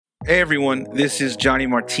Hey everyone, this is Johnny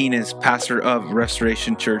Martinez, pastor of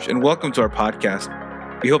Restoration Church, and welcome to our podcast.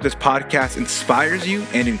 We hope this podcast inspires you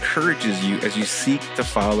and encourages you as you seek to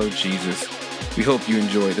follow Jesus. We hope you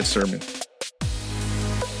enjoy the sermon.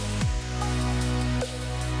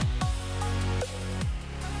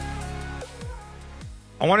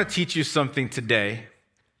 I want to teach you something today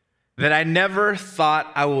that I never thought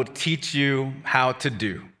I would teach you how to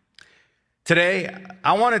do. Today,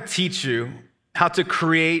 I want to teach you how to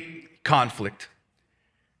create conflict.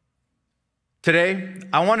 Today,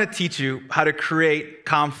 I want to teach you how to create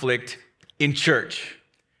conflict in church.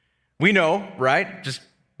 We know, right, just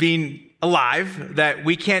being alive, that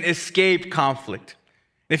we can't escape conflict.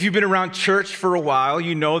 If you've been around church for a while,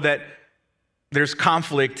 you know that there's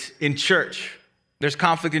conflict in church. There's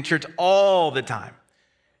conflict in church all the time.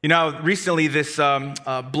 You know, recently this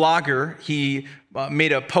blogger, he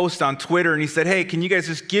made a post on Twitter and he said, hey, can you guys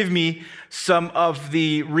just give me some of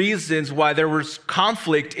the reasons why there was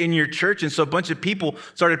conflict in your church? And so a bunch of people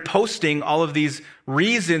started posting all of these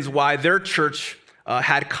reasons why their church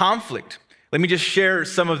had conflict. Let me just share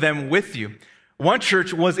some of them with you. One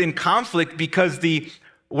church was in conflict because the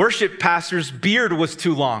worship pastor's beard was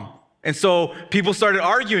too long. And so people started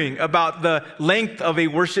arguing about the length of a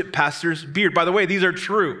worship pastor's beard. By the way, these are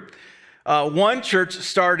true. One church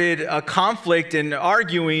started a conflict and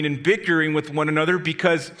arguing and bickering with one another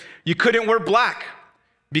because you couldn't wear black.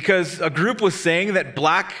 Because a group was saying that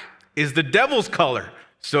black is the devil's color,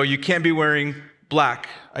 so you can't be wearing black.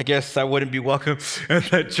 I guess I wouldn't be welcome at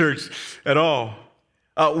that church at all.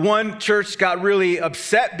 One church got really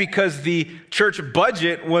upset because the church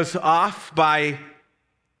budget was off by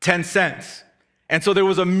 10 cents. And so there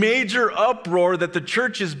was a major uproar that the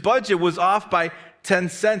church's budget was off by 10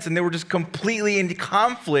 cents, and they were just completely in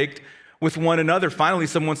conflict with one another. Finally,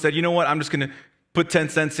 someone said, you know what, I'm just going to put 10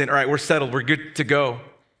 cents in. All right, we're settled. We're good to go.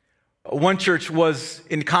 One church was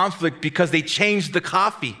in conflict because they changed the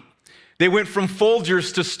coffee. They went from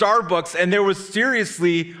Folgers to Starbucks, and there was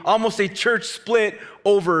seriously almost a church split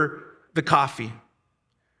over the coffee.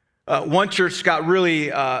 One church got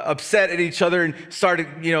really upset at each other and started,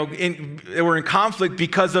 they were in conflict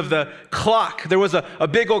because of the clock. There was a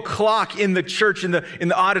big old clock in the church, in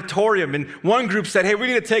the auditorium. And one group said, hey, we're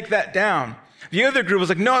going to take that down. The other group was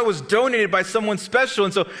like, no, it was donated by someone special.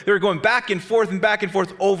 And so they were going back and forth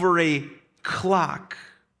over a clock.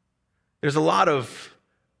 There's a lot of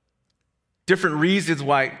different reasons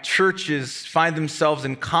why churches find themselves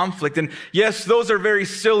in conflict. And yes, those are very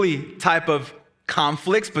silly type of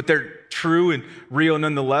conflicts, but they're true and real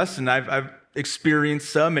nonetheless. And I've experienced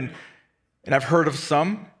some and I've heard of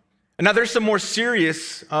some. And now there's some more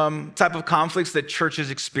serious type of conflicts that churches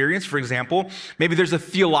experience. For example, maybe there's a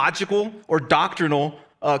theological or doctrinal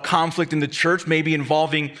conflict in the church, maybe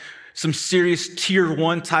involving some serious tier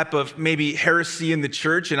one type of maybe heresy in the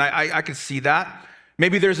church. And I can see that.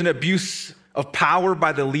 Maybe there's an abuse of power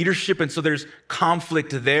by the leadership, and so there's conflict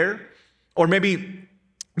there. Or maybe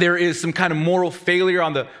there is some kind of moral failure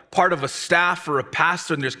on the part of a staff or a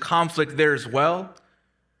pastor, and there's conflict there as well.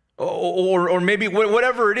 Or maybe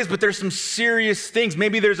whatever it is, but there's some serious things.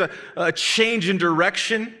 Maybe there's a change in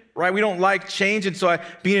direction, right? We don't like change, and so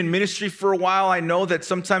being in ministry for a while, I know that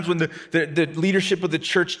sometimes when the leadership of the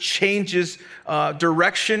church changes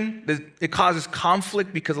direction, it causes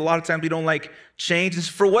conflict because a lot of times we don't like change. And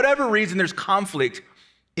for whatever reason, there's conflict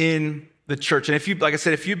in the church. And if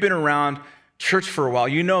you've been around church for a while,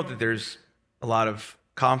 you know that there's a lot of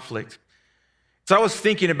conflict. So I was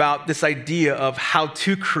thinking about this idea of how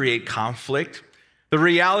to create conflict. The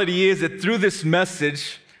reality is that through this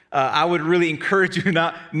message, I would really encourage you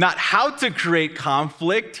not how to create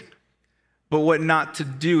conflict, but what not to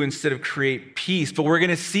do instead of create peace. But we're going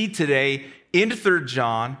to see today in 3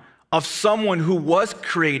 John of someone who was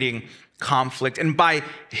creating conflict. And by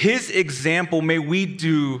his example, may we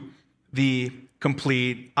do the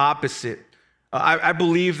complete opposite. I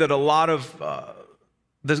believe that a lot of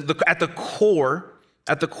at the core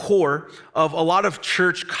of a lot of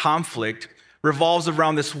church conflict revolves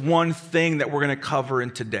around this one thing that we're going to cover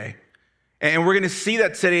in today. And we're going to see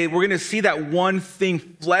that today. We're going to see that one thing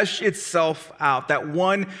flesh itself out, that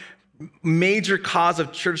one major cause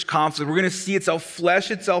of church conflict. We're going to see itself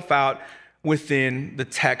flesh itself out within the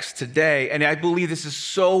text today. And I believe this is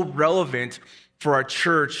so relevant for our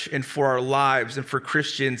church and for our lives and for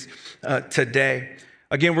Christians today.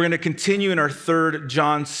 Again, we're going to continue in our 3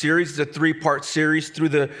 John series. It's a 3-part series through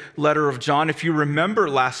the letter of John. If you remember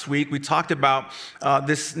last week, we talked about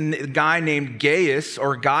this guy named Gaius,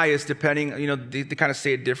 or Gaius, depending, they kind of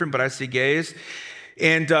say it different, but I say Gaius.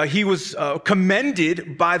 And he was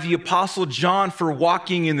commended by the Apostle John for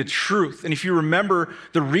walking in the truth. And if you remember,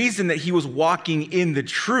 the reason that he was walking in the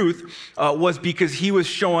truth was because he was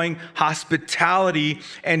showing hospitality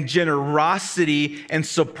and generosity and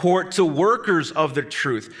support to workers of the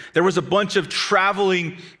truth. There was a bunch of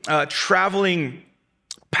traveling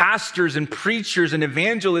pastors and preachers and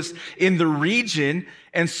evangelists in the region.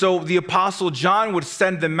 And so the Apostle John would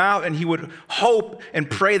send them out, and he would hope and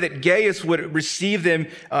pray that Gaius would receive them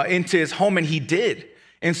into his home, and he did.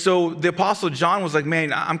 And so the Apostle John was like,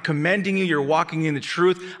 man, I'm commending you. You're walking in the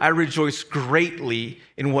truth. I rejoice greatly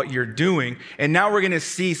in what you're doing. And now we're going to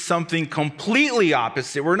see something completely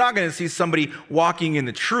opposite. We're not going to see somebody walking in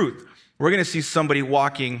the truth. We're going to see somebody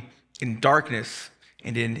walking in darkness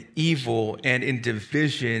and in evil and in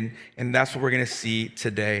division. And that's what we're going to see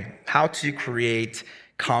today. How to create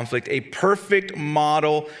conflict, a perfect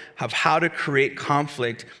model of how to create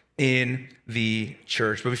conflict in the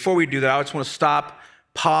church. But before we do that, I just want to stop,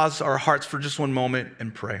 pause our hearts for just one moment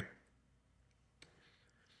and pray.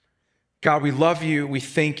 God, we love you. We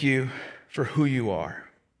thank you for who you are.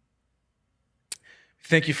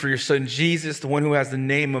 Thank you for your son, Jesus, the one who has the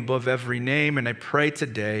name above every name. And I pray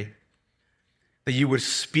today that you would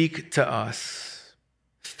speak to us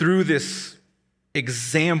through this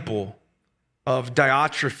example of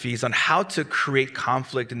Diotrephes on how to create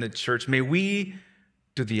conflict in the church. May we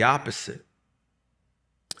do the opposite.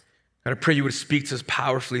 God, I pray you would speak to us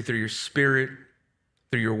powerfully through your Spirit,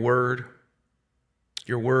 through your word.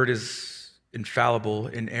 Your word is infallible,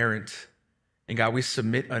 inerrant. And God, we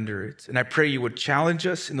submit under it. And I pray you would challenge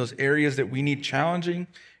us in those areas that we need challenging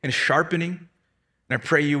and sharpening. And I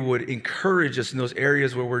pray you would encourage us in those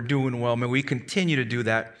areas where we're doing well. May we continue to do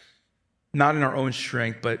that, not in our own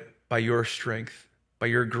strength, but by your strength, by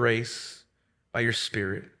your grace, by your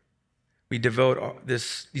Spirit. We devote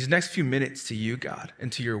these next few minutes to you, God, and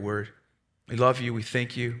to your word. We love you. We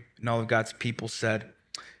thank you. And all of God's people said,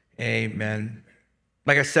 amen.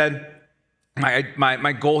 Like I said,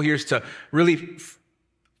 my goal here is to really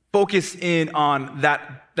focus in on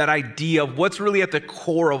that idea of what's really at the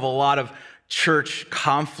core of a lot of church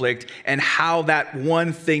conflict and how that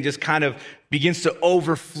one thing just kind of begins to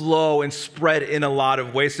overflow and spread in a lot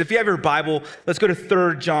of ways. So if you have your Bible, let's go to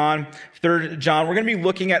 3 John. 3 John, we're going to be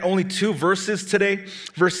looking at only 2 verses today,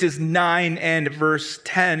 verses 9 and verse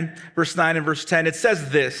 10. Verse 9 and verse 10, it says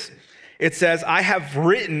this. It says, I have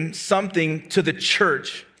written something to the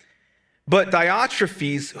church, but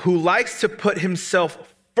Diotrephes, who likes to put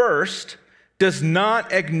himself first, does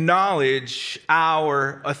not acknowledge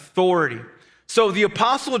our authority. So the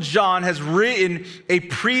Apostle John has written a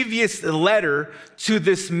previous letter to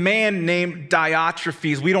this man named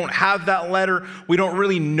Diotrephes. We don't have that letter. We don't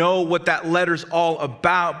really know what that letter's all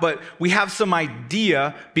about, but we have some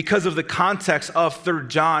idea because of the context of 3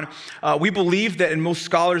 John. We believe that, and most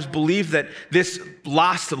scholars believe that this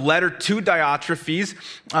last letter to Diotrephes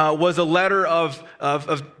was a letter of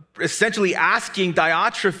essentially asking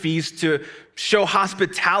Diotrephes to show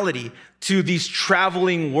hospitality to these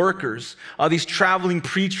traveling workers, these traveling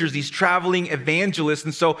preachers, these traveling evangelists.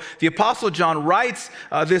 And so the Apostle John writes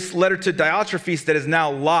this letter to Diotrephes that is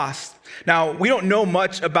now lost. Now, we don't know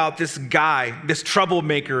much about this guy, this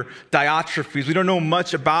troublemaker, Diotrephes. We don't know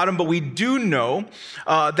much about him, but we do know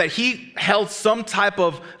that he held some type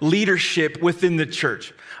of leadership within the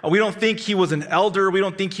church. We don't think he was an elder. We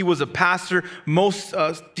don't think he was a pastor. Most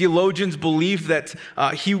theologians believe that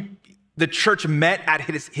the church met at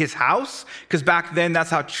his house, because back then that's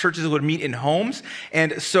how churches would meet, in homes.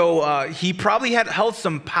 And so he probably had held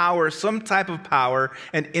some power, some type of power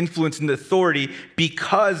and influence and authority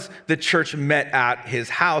because the church met at his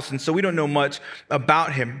house. And so we don't know much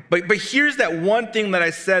about him. But here's that one thing that I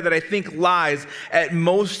said that I think lies at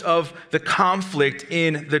most of the conflict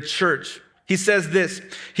in the church. He says this,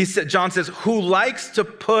 John says, who likes to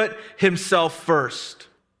put himself first.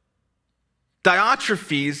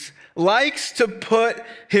 Diotrephes likes to put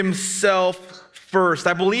himself first.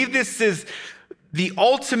 I believe this is the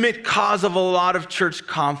ultimate cause of a lot of church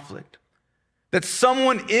conflict. That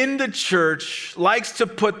someone in the church likes to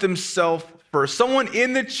put themselves first. Someone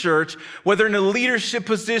in the church, whether in a leadership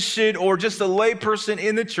position or just a lay person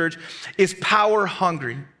in the church, is power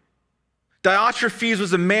hungry. Diotrephes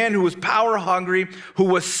was a man who was power hungry, who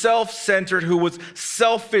was self-centered, who was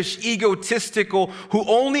selfish, egotistical, who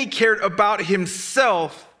only cared about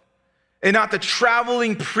himself and not the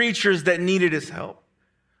traveling preachers that needed his help.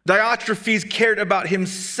 Diotrephes cared about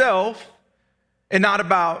himself and not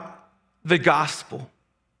about the gospel.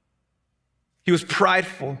 He was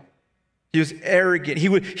prideful. He was arrogant.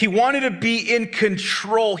 He wanted to be in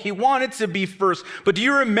control. He wanted to be first. But do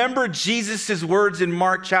you remember Jesus' words in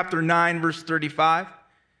Mark chapter 9, verse 35?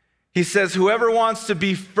 He says, whoever wants to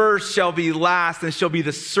be first shall be last and shall be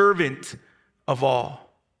the servant of all.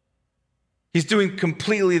 He's doing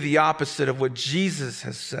completely the opposite of what Jesus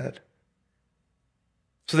has said.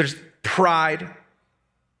 So there's pride.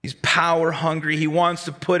 He's power hungry. He wants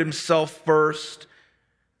to put himself first.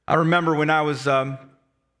 I remember when I was a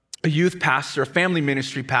youth pastor, a family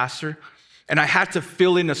ministry pastor, and I had to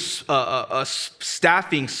fill in a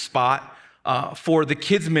staffing spot for the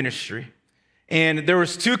kids ministry. And there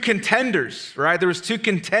was two contenders, right? There was two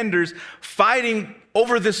contenders fighting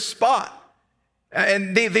over this spot.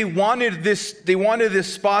 And they wanted this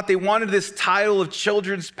spot. They wanted this title of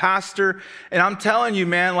children's pastor. And I'm telling you,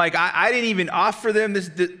 man, like I didn't even offer them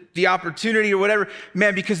the opportunity or whatever,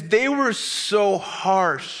 man, because they were so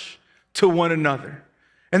harsh to one another.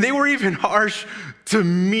 And they were even harsh to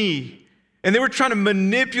me. And they were trying to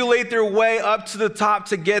manipulate their way up to the top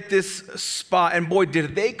to get this spot. And boy,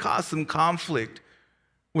 did they cause some conflict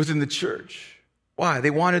within the church. Why?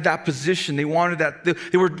 They wanted that position. They wanted that.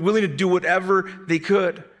 They were willing to do whatever they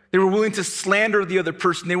could. They were willing to slander the other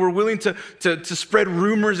person. They were willing to spread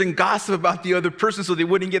rumors and gossip about the other person so they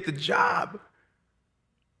wouldn't get the job.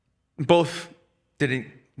 Both didn't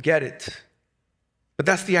get it. But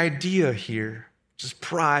that's the idea here. Just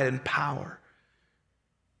pride and power.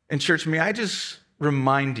 And church, may I just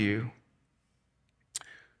remind you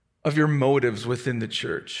of your motives within the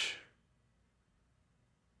church.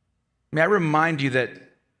 May I remind you that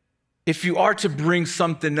if you are to bring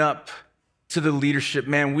something up to the leadership,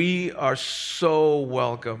 man, we are so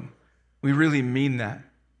welcome. We really mean that.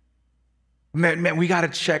 Man, we got to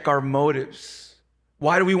check our motives.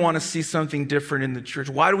 Why do we want to see something different in the church?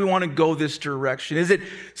 Why do we want to go this direction? Is it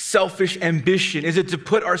selfish ambition? Is it to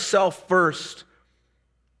put ourselves first?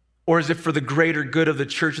 Or is it for the greater good of the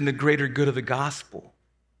church and the greater good of the gospel?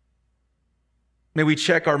 May we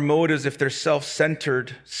check our motives if they're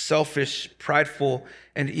self-centered, selfish, prideful,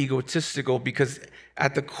 and egotistical, because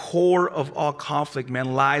at the core of all conflict,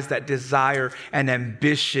 man, lies that desire and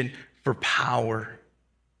ambition for power.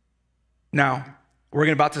 Now,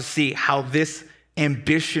 we're about to see how this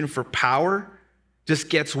ambition for power just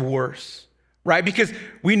gets worse, right? Because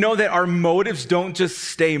we know that our motives don't just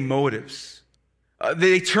stay motives.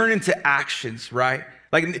 They turn into actions, right?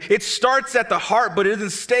 Like it starts at the heart, but it doesn't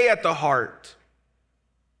stay at the heart.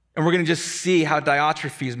 And we're going to just see how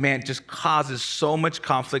Diotrephes, man, just causes so much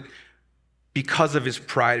conflict because of his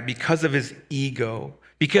pride, because of his ego,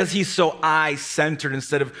 because he's so I-centered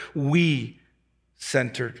instead of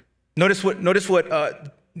we-centered. Notice what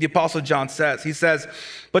the Apostle John says. He says,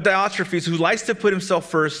 but Diotrephes, who likes to put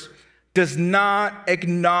himself first, does not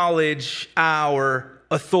acknowledge our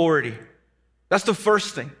authority. That's the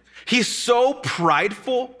first thing. He's so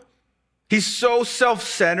prideful, he's so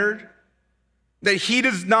self-centered, that he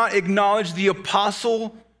does not acknowledge the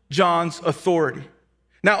Apostle John's authority.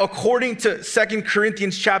 Now, according to 2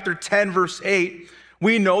 Corinthians chapter 10, verse 8,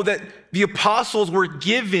 we know that the apostles were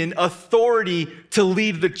given authority to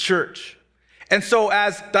lead the church. And so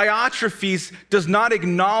as Diotrephes does not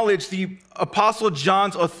acknowledge the Apostle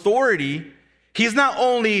John's authority, he's not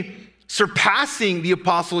only surpassing the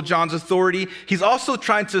Apostle John's authority, he's also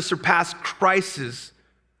trying to surpass Christ's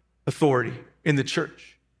authority in the church.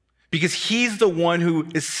 Because he's the one who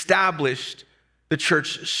established the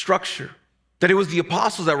church structure, that it was the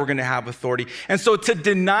apostles that were going to have authority. And so to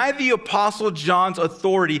deny the Apostle John's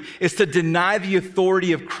authority is to deny the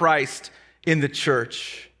authority of Christ in the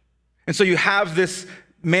church. And so you have this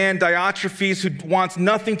man, Diotrephes, who wants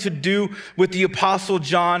nothing to do with the Apostle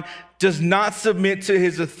John, does not submit to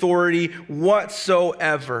his authority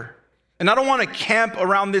whatsoever. And I don't want to camp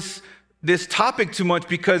around this topic too much,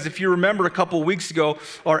 because if you remember a couple of weeks ago,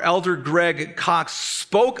 our elder Greg Cox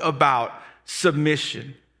spoke about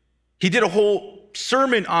submission. He did a whole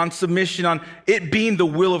sermon on submission, on it being the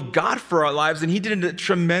will of God for our lives, and he did a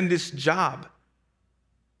tremendous job.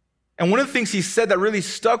 And one of the things he said that really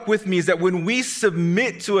stuck with me is that when we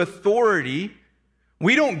submit to authority,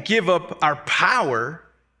 we don't give up our power,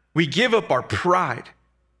 we give up our pride.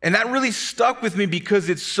 And that really stuck with me because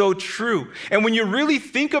it's so true. And when you really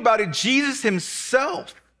think about it, Jesus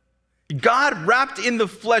himself, God wrapped in the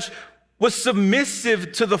flesh, was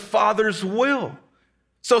submissive to the Father's will.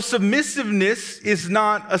 So submissiveness is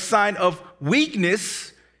not a sign of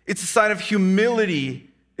weakness, it's a sign of humility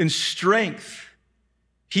and strength.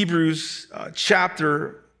 Hebrews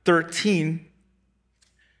chapter 13,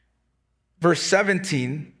 verse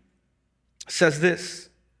 17 says this.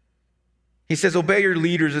 He says, obey your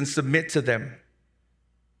leaders and submit to them,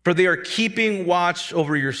 for they are keeping watch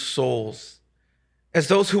over your souls, as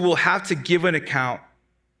those who will have to give an account.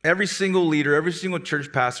 Every single leader, every single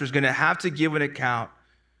church pastor is going to have to give an account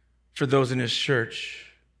for those in his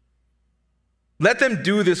church. Let them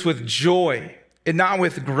do this with joy and not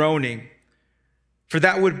with groaning, for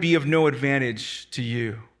that would be of no advantage to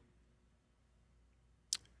you.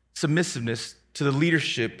 Submissiveness to the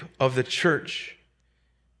leadership of the church.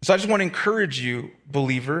 So I just want to encourage you,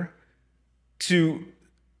 believer, to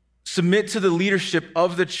submit to the leadership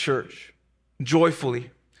of the church joyfully.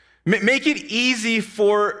 Make it easy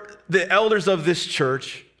for the elders of this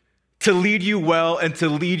church to lead you well and to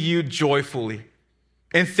lead you joyfully.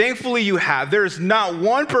 And thankfully you have. There is not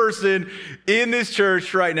one person in this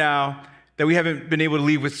church right now that we haven't been able to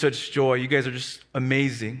lead with such joy. You guys are just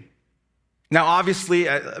amazing. Now, obviously,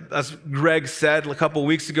 as Greg said a couple of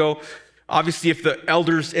weeks ago, obviously if the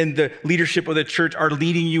elders and the leadership of the church are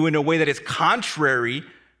leading you in a way that is contrary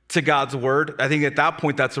to God's word, I think at that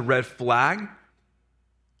point that's a red flag.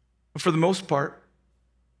 But for the most part,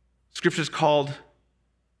 Scripture's called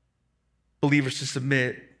believers to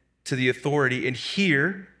submit to the authority. And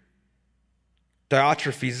here,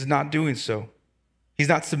 Diotrephes is not doing so. He's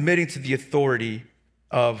not submitting to the authority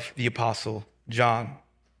of the Apostle John.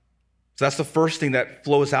 So that's the first thing that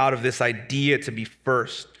flows out of this idea to be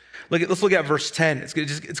first. Let's look at verse 10. It's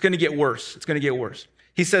going to get worse. It's going to get worse.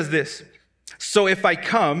 He says this, "So if I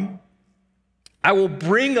come, I will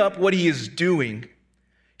bring up what he is doing.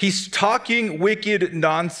 He's talking wicked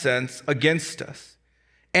nonsense against us.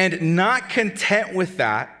 And not content with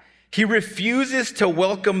that, he refuses to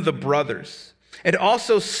welcome the brothers and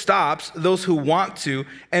also stops those who want to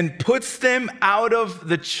and puts them out of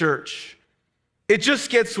the church." It just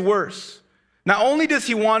gets worse. Not only does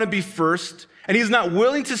he want to be first, and he's not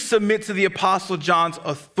willing to submit to the Apostle John's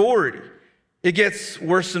authority, it gets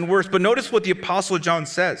worse and worse. But notice what the Apostle John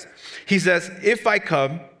says. He says, "If I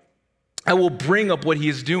come, I will bring up what he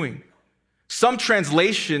is doing." Some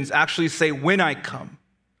translations actually say, "when I come."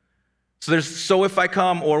 So there's "so if I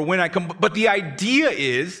come" or "when I come." But the idea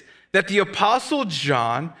is that the Apostle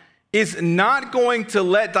John is not going to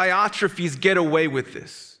let Diotrephes get away with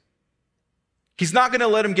this. He's not going to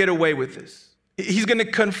let him get away with this. He's going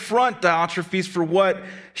to confront Diotrephes for what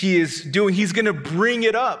he is doing. He's going to bring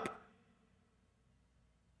it up.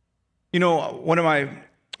 You know, one of my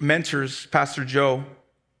mentors, Pastor Joe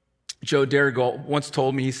Derigal, once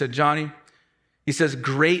told me, he said, "Johnny," he says,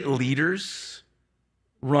 "great leaders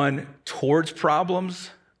run towards problems,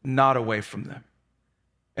 not away from them."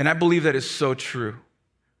 And I believe that is so true.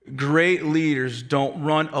 Great leaders don't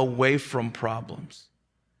run away from problems.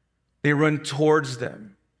 They run towards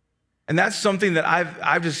them. And that's something that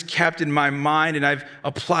I've just kept in my mind and I've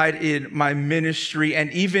applied in my ministry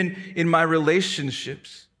and even in my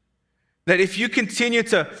relationships. That if you continue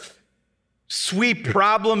to sweep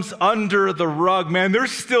problems under the rug, man, they're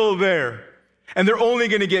still there. And they're only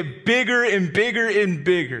going to get bigger and bigger and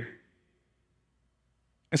bigger.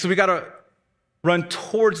 And so we got to run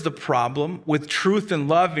towards the problem with truth and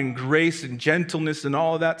love and grace and gentleness and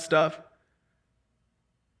all of that stuff.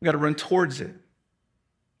 We got to run towards it.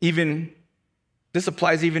 This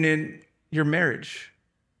applies even in your marriage.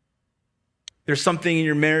 There's something in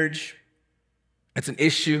your marriage that's an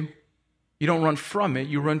issue. You don't run from it.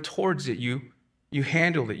 You run towards it. You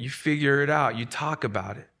handle it. You figure it out. You talk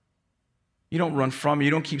about it. You don't run from it. You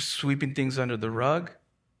don't keep sweeping things under the rug.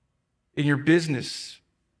 In your business,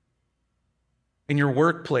 in your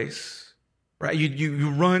workplace, right? You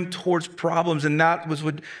run towards problems, and that was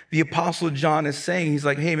what the Apostle John is saying. He's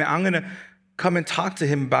like, "Hey, man, I'm going to come and talk to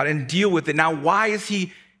him about it and deal with it." Now, why is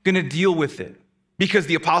he going to deal with it? Because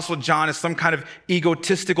the Apostle John is some kind of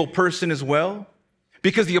egotistical person as well?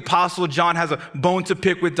 Because the Apostle John has a bone to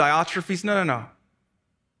pick with Diotrephes? No.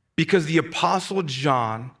 Because the Apostle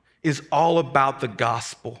John is all about the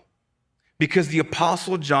gospel. Because the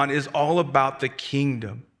Apostle John is all about the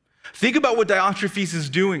kingdom. Think about what Diotrephes is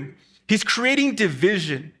doing. He's creating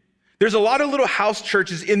division. There's a lot of little house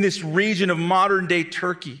churches in this region of modern day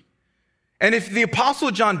Turkey. And if the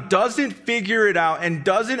Apostle John doesn't figure it out and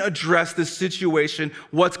doesn't address this situation,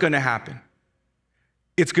 what's going to happen?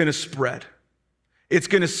 It's going to spread. It's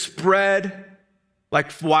going to spread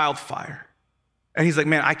like wildfire. And he's like,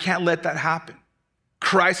 "Man, I can't let that happen."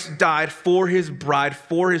 Christ died for his bride,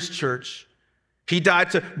 for his church. He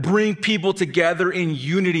died to bring people together in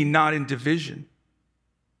unity, not in division.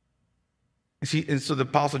 And so the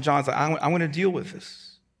Apostle John's like, I'm going to deal with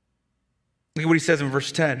this. Look at what he says in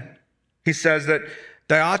verse 10. He says that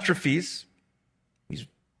Diotrephes, he's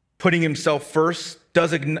putting himself first,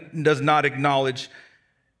 does not acknowledge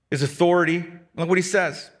his authority. Look what he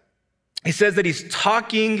says. He says that he's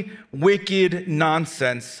talking wicked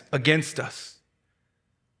nonsense against us.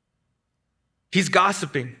 He's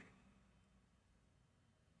gossiping.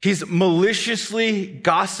 He's maliciously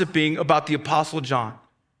gossiping about the Apostle John.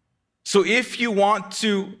 So if you want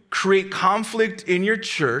to create conflict in your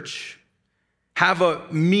church, have a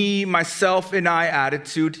me, myself, and I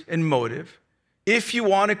attitude and motive. If you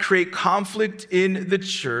want to create conflict in the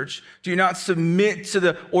church, do not submit to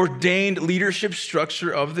the ordained leadership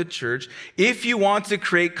structure of the church. If you want to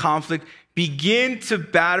create conflict, begin to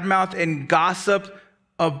badmouth and gossip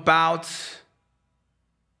about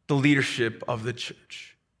the leadership of the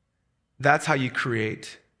church. That's how you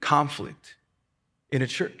create conflict in a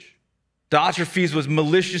church. Diotrephes was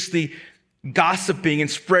maliciously gossiping and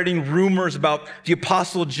spreading rumors about the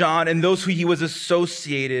Apostle John and those who he was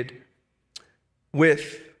associated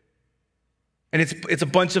with. And it's a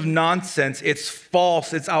bunch of nonsense. It's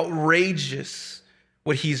false. It's outrageous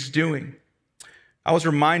what he's doing. I was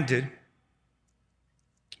reminded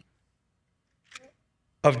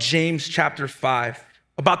of James chapter 5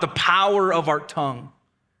 about the power of our tongue,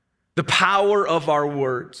 the power of our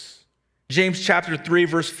words. James chapter 3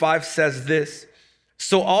 verse 5 says this,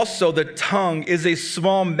 "So also the tongue is a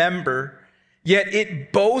small member, yet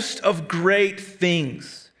it boasts of great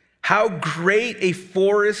things. How great a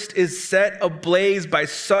forest is set ablaze by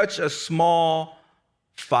such a small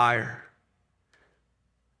fire."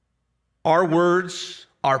 Our words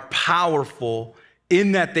are powerful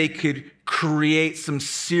in that they could create some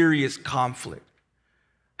serious conflict.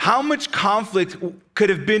 How much conflict could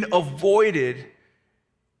have been avoided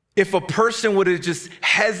if a person would have just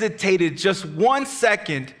hesitated just 1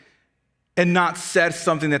 second and not said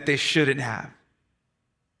something that they shouldn't have?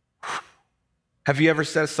 Have you ever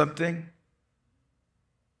said something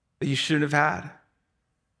that you shouldn't have had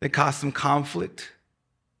that caused some conflict?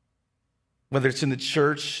 Whether it's in the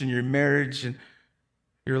church, in your marriage, in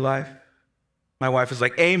your life. My wife is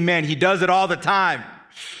like, amen, he does it all the time.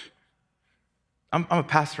 I'm a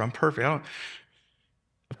pastor, I'm perfect.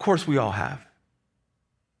 Of course we all have.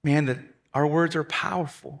 Man, that our words are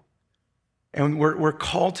powerful. And we're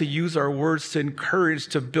called to use our words to encourage,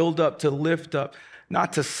 to build up, to lift up,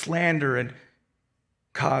 not to slander and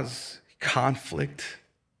cause conflict.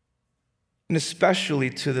 And especially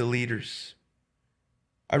to the leaders.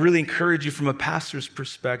 I really encourage you from a pastor's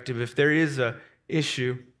perspective, if there is an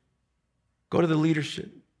issue, go to the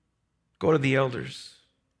leadership, go to the elders.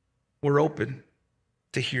 We're open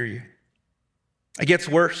to hear you. It gets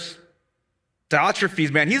worse.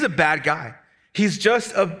 Diotrephes, man, he's a bad guy. He's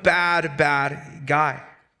just a bad guy.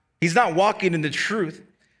 He's not walking in the truth.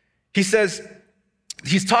 He says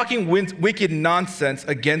he's talking wicked nonsense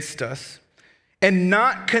against us and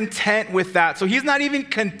not content with that. So he's not even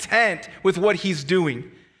content with what he's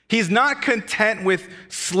doing. He's not content with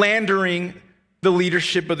slandering the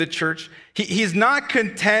leadership of the church. He's not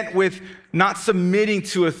content with not submitting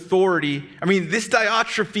to authority. I mean, this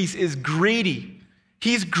Diotrephes is greedy.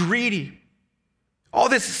 He's greedy. All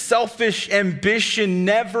this selfish ambition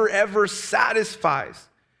never, ever satisfies.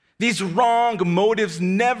 These wrong motives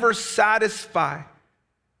never satisfy.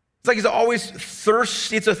 It's like he's always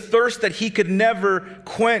thirsty. It's a thirst that he could never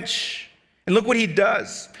quench. And look what he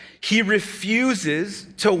does. He refuses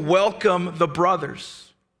to welcome the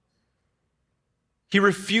brothers. He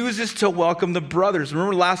refuses to welcome the brothers.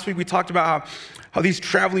 Remember last week we talked about how these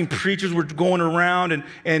traveling preachers were going around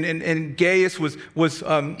and Gaius was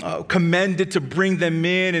commended to bring them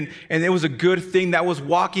in and it was a good thing that was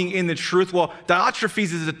walking in the truth. Well,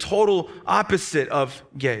 Diotrephes is the total opposite of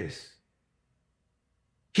Gaius.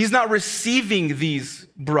 He's not receiving these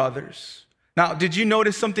brothers. Now, did you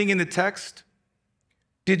notice something in the text?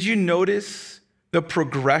 Did you notice the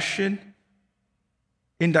progression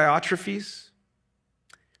in Diotrephes?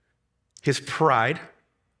 His pride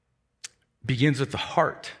begins with the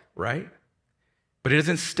heart, right? But it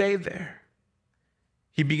doesn't stay there.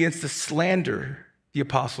 He begins to slander the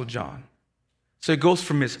Apostle John. So it goes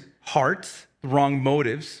from his heart, the wrong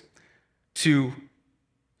motives, to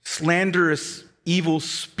slanderous, evil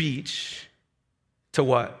speech, to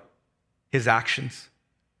what? His actions.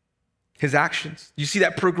 His actions. You see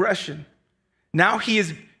that progression. Now he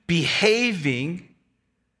is behaving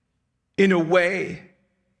in a way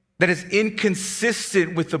that is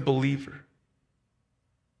inconsistent with the believer.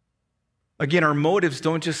 Again, our motives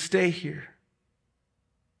don't just stay here.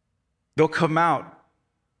 They'll come out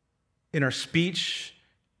in our speech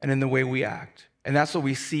and in the way we act. And that's what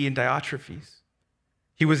we see in Diotrephes.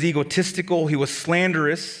 He was egotistical, he was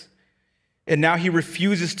slanderous, and now he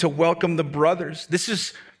refuses to welcome the brothers. This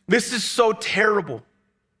is so terrible,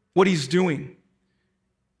 what he's doing.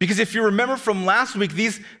 Because if you remember from last week,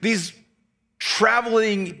 these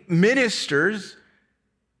traveling ministers,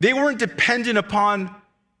 they weren't dependent upon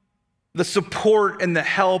the support and the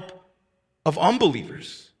help of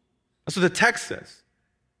unbelievers. That's what the text says.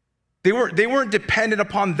 They weren't dependent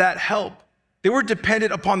upon that help. They were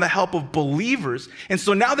dependent upon the help of believers. And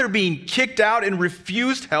so now they're being kicked out and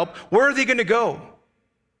refused help. Where are they going to go?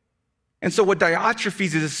 And so what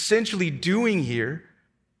Diotrephes is essentially doing here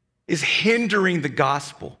is hindering the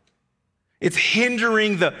gospel. It's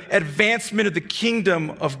hindering the advancement of the kingdom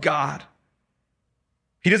of God.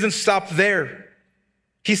 He doesn't stop there.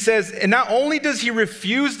 He says, and not only does he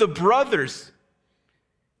refuse the brothers,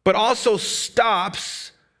 but also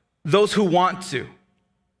stops those who want to.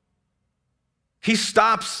 He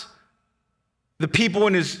stops the people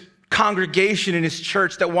in his congregation, in his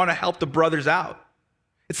church that want to help the brothers out.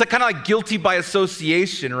 It's like kind of like guilty by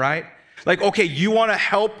association, right? Like, okay, you want to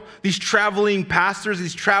help these traveling pastors,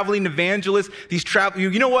 these traveling evangelists,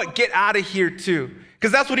 you know what? Get out of here too.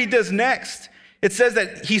 Because that's what he does next. It says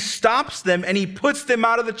that he stops them and he puts them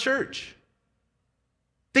out of the church.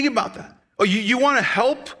 Think about that. Oh, you want to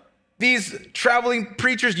help these traveling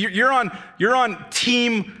preachers? You're on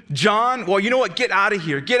Team John? Well, you know what? Get out of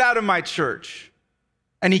here. Get out of my church.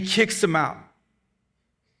 And he kicks them out.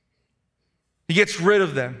 He gets rid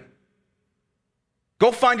of them.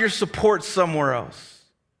 Go find your support somewhere else.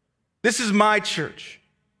 This is my church.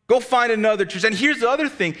 Go find another church. And here's the other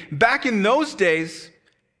thing. Back in those days,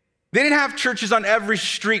 they didn't have churches on every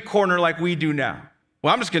street corner like we do now.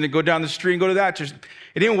 Well, I'm just going to go down the street and go to that church.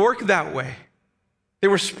 It didn't work that way. They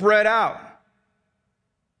were spread out.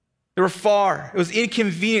 They were far. It was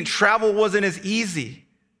inconvenient. Travel wasn't as easy.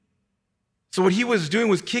 So what he was doing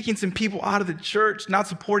was kicking some people out of the church, not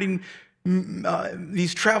supporting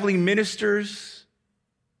these traveling ministers.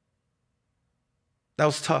 That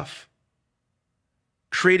was tough.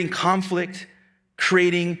 Creating conflict,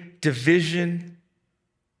 creating division.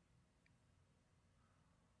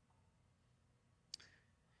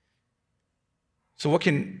 So what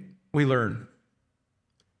can we learn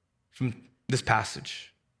from this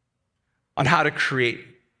passage on how to create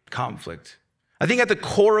conflict? I think at the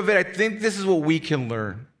core of it, I think this is what we can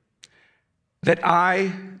learn. That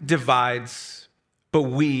I divides, but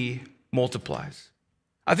we multiplies.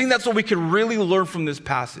 I think that's what we can really learn from this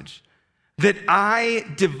passage. That I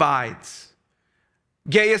divides.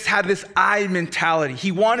 Gaius had this I mentality.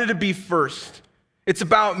 He wanted to be first. It's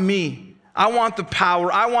about me. I want the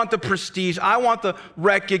power. I want the prestige. I want the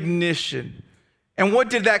recognition. And what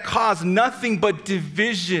did that cause? Nothing but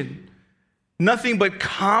division. Nothing but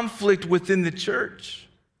conflict within the church.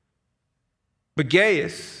 But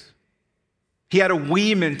Gaius, he had a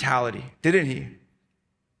we mentality, didn't he?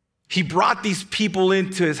 He brought these people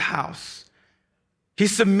into his house. He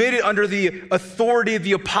submitted under the authority of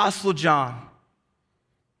the Apostle John.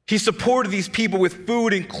 He supported these people with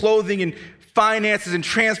food and clothing and finances and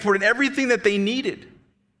transport and everything that they needed.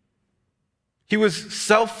 He was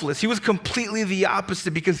selfless. He was completely the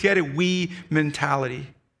opposite because he had a we mentality.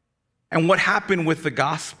 And what happened with the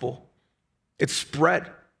gospel? It spread.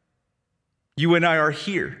 You and I are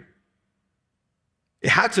here. It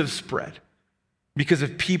had to have spread because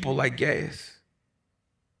of people like Gaius,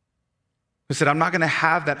 who said, I'm not going to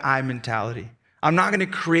have that I mentality. I'm not going to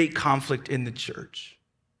create conflict in the church.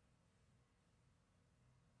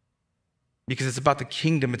 Because it's about the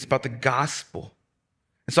kingdom, it's about the gospel.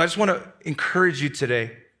 And so I just want to encourage you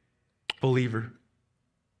today, believer,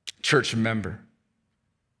 church member,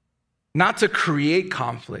 not to create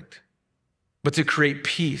conflict, but to create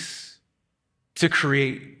peace, to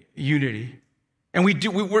create unity. And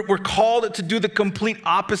we're called to do the complete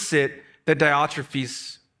opposite that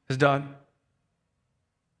Diotrephes has done.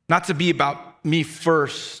 Not to be about me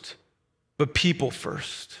first, but people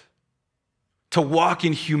first. To walk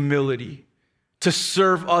in humility, to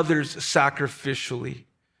serve others sacrificially,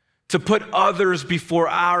 to put others before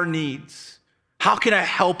our needs. How can I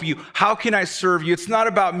help you? How can I serve you? It's not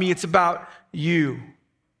about me, it's about you.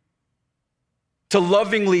 To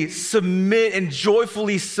lovingly submit and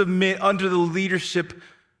joyfully submit under the leadership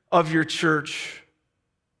of your church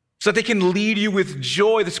so that they can lead you with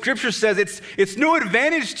joy. The scripture says it's no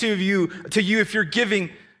advantage to you if you're giving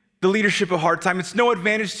the leadership a hard time. It's no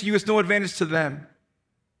advantage to you, it's no advantage to them.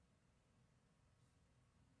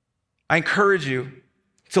 I encourage you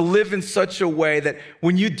to live in such a way that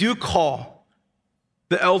when you do call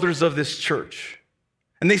the elders of this church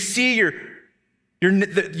and they see your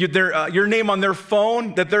name on their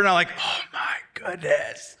phone, that they're not like, oh my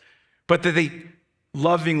goodness, but that they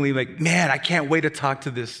lovingly like, man, I can't wait to talk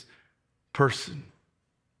to this person.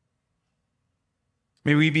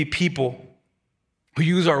 May we be people who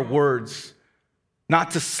use our words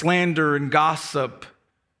not to slander and gossip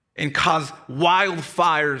and cause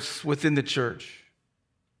wildfires within the church,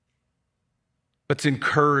 but to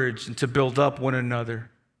encourage and to build up one another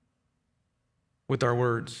with our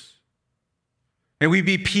words. May we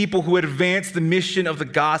be people who advance the mission of the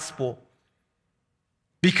gospel,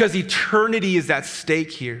 because eternity is at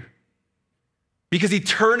stake here. Because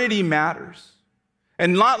eternity matters.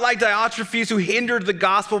 And not like Diotrephes, who hindered the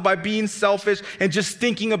gospel by being selfish and just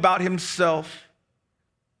thinking about himself,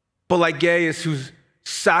 but like Gaius, who's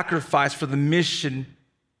sacrificed for the mission,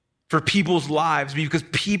 for people's lives, because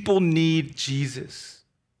people need Jesus.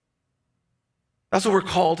 That's what we're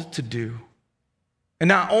called to do. And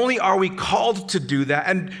not only are we called to do that,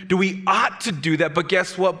 and do we ought to do that, but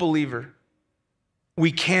guess what, believer?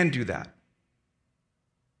 We can do that.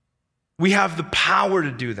 We have the power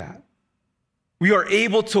to do that. We are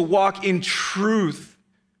able to walk in truth.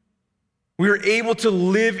 We are able to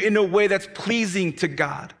live in a way that's pleasing to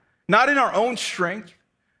God. Not in our own strength,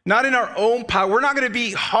 not in our own power. We're not going to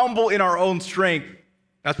be humble in our own strength.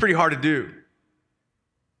 That's pretty hard to do.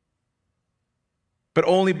 But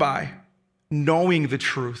only by knowing the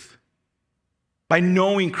truth, by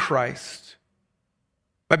knowing Christ,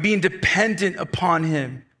 by being dependent upon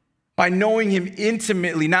him, by knowing him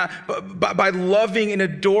intimately, by loving and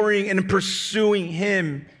adoring and pursuing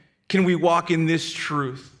him, can we walk in this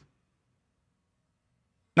truth.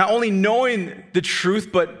 Not only knowing the truth,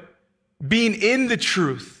 but being in the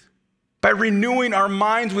truth, by renewing our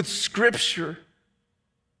minds with Scripture,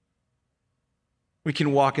 we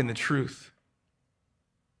can walk in the truth.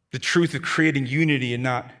 The truth of creating unity and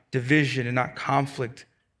not division and not conflict.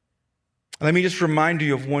 Let me just remind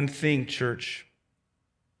you of one thing, church,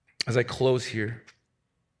 as I close here.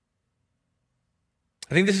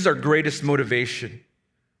 I think this is our greatest motivation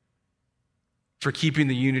for keeping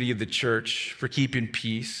the unity of the church, for keeping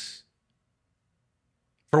peace,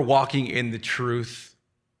 for walking in the truth.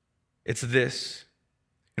 It's this.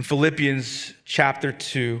 In Philippians chapter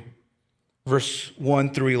 2, verse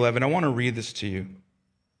 1 through 11, I want to read this to you.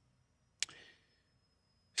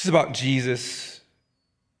 This is about Jesus.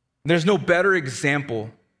 There's no better example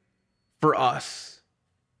for us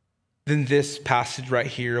than this passage right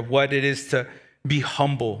here of what it is to be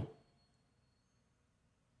humble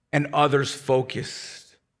and others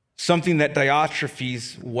focused, something that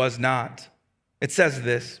Diotrephes was not. It says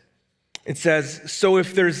this. It says, so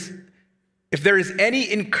if there is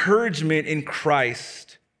any encouragement in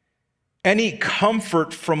Christ, any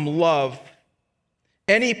comfort from love,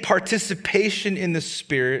 any participation in the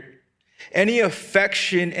Spirit, any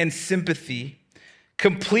affection and sympathy,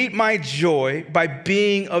 complete my joy by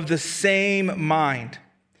being of the same mind,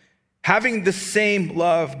 having the same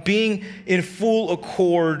love, being in full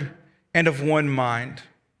accord and of one mind.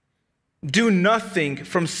 Do nothing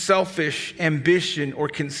from selfish ambition or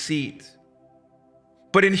conceit,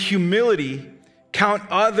 but in humility count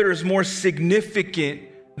others more significant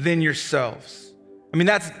than yourselves. I mean,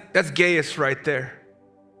 that's Gaius right there.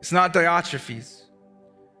 It's not Diotrephes.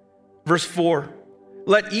 Verse 4,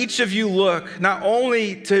 let each of you look not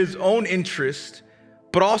only to his own interest,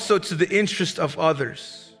 but also to the interest of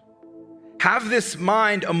others. Have this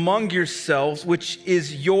mind among yourselves, which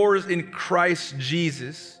is yours in Christ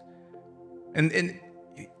Jesus. And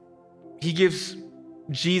he gives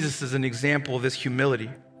Jesus as an example of this humility.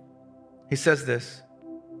 He says this,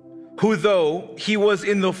 who though he was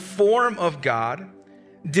in the form of God,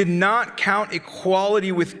 did not count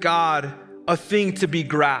equality with God a thing to be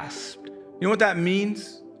grasped. You know what that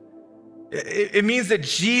means? It means that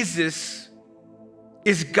Jesus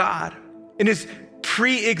is God. In his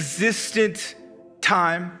pre-existent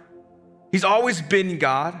time, he's always been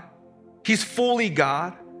God. He's fully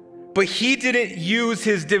God. But he didn't use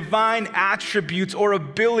his divine attributes or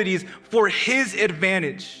abilities for his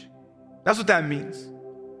advantage. That's what that means.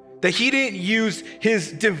 That he didn't use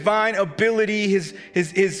his divine ability,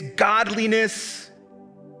 his godliness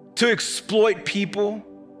to exploit people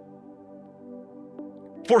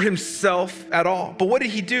for himself at all. But what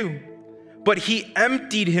did he do? But he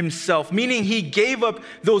emptied himself, meaning he gave up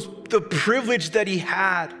the privilege that he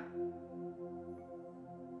had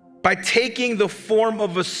by taking the form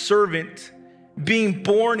of a servant, being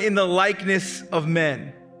born in the likeness of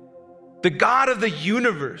men. The God of the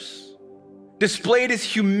universe displayed his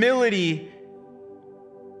humility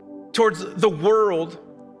towards the world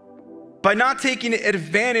by not taking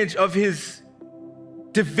advantage of his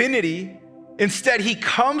divinity. Instead, he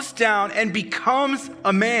comes down and becomes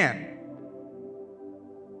a man.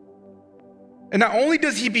 And not only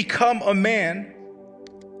does he become a man,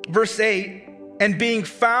 verse 8, and being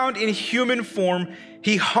found in human form,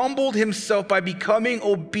 he humbled himself by becoming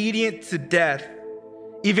obedient to death,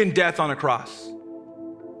 even death on a cross.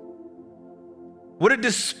 What a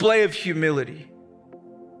display of humility.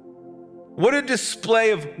 What a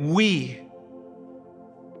display of we.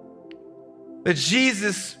 That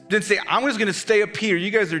Jesus didn't say, I'm just gonna stay up here,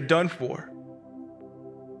 you guys are done for.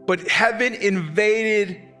 But heaven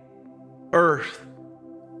invaded earth,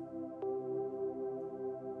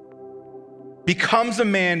 becomes a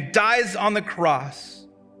man, dies on the cross,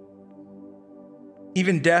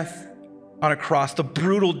 even death on a cross, the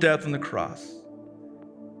brutal death on the cross.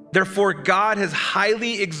 Therefore, God has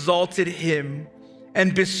highly exalted him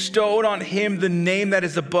and bestowed on him the name that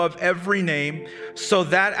is above every name, so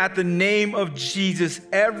that at the name of Jesus,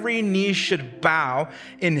 every knee should bow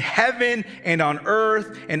in heaven and on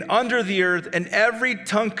earth and under the earth, and every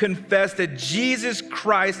tongue confess that Jesus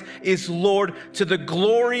Christ is Lord, to the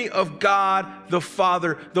glory of God the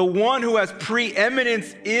Father. The one who has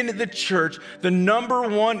preeminence in the church, the number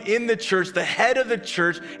one in the church, the head of the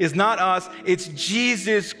church is not us, it's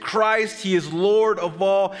Jesus Christ. He is Lord of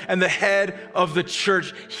all and the head of the church.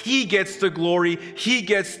 He gets the glory, he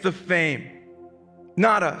gets the fame,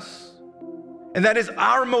 not us. And that is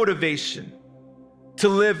our motivation to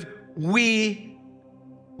live we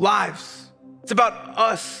lives. It's about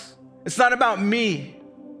us. It's not about me,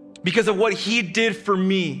 because of what he did for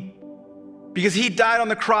me, because he died on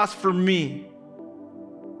the cross for me.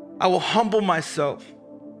 I will humble myself.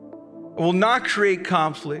 I will not create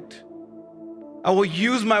conflict. I will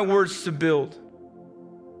use my words to build.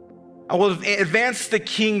 I will advance the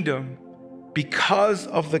kingdom because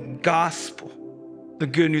of the gospel, the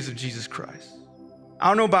good news of Jesus Christ. I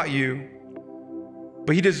don't know about you,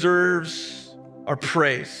 but he deserves our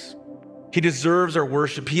praise. He deserves our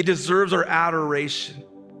worship. He deserves our adoration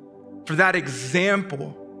for that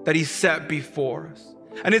example that he set before us.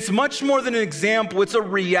 And it's much more than an example. It's a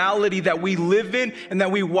reality that we live in and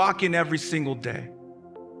that we walk in every single day.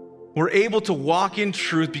 We're able to walk in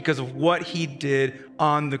truth because of what he did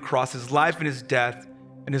on the cross, his life and his death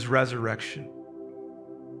and his resurrection.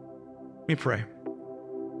 Let me pray.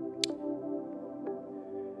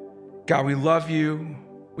 God, we love you.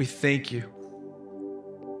 We thank you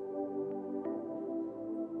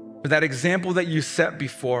for that example that you set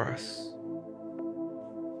before us.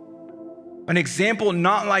 An example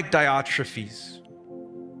not like Diotrephes.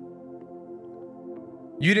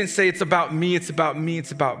 You didn't say it's about me, it's about me,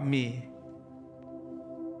 it's about me.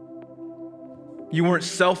 You weren't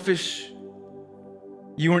selfish.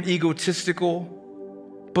 You weren't egotistical,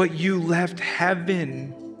 but you left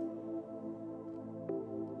heaven.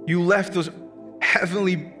 You left those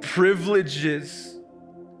heavenly privileges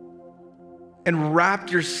and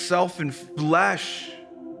wrapped yourself in flesh.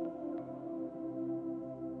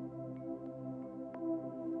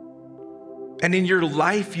 And in your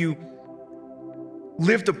life, you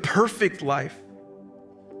lived a perfect life,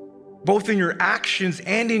 both in your actions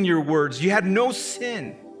and in your words. You had no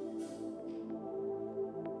sin.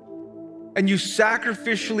 And you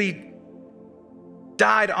sacrificially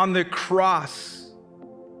died on the cross,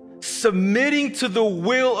 submitting to the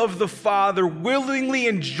will of the Father willingly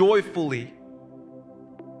and joyfully,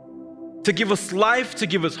 to give us life, to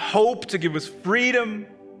give us hope, to give us freedom,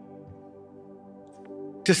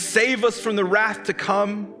 to save us from the wrath to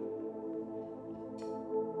come.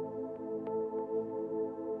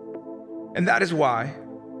 And that is why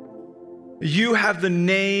you have the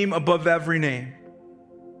name above every name.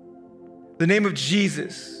 The name of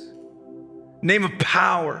Jesus, name of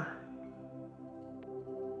power,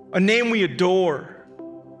 a name we adore,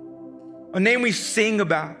 a name we sing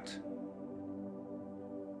about,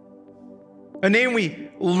 a name we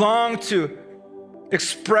long to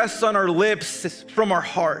express on our lips from our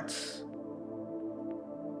hearts.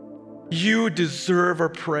 You deserve our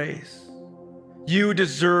praise. You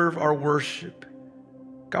deserve our worship.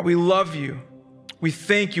 God, we love you. We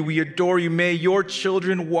thank you. We adore you. May your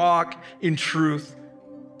children walk in truth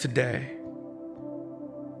today.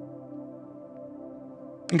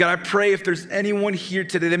 And God, I pray if there's anyone here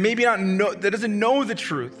today that maybe that doesn't know the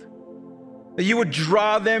truth, that you would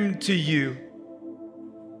draw them to you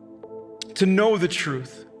to know the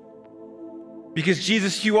truth. Because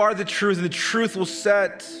Jesus, you are the truth, and the truth will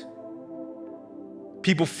set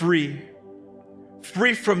people free.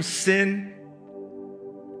 Free from sin,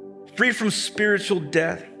 free from spiritual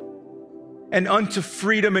death, and unto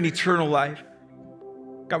freedom and eternal life.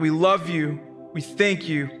 God, we love you, we thank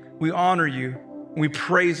you, we honor you, and we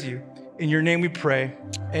praise you. In your name we pray,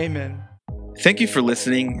 amen. Thank you for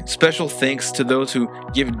listening. Special thanks to those who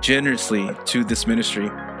give generously to this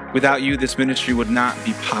ministry. Without you, this ministry would not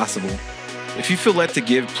be possible. If you feel led to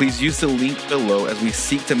give, please use the link below as we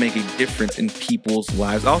seek to make a difference in people's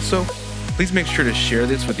lives. Also, please make sure to share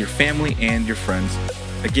this with your family and your friends.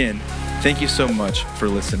 Again, thank you so much for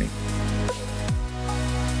listening.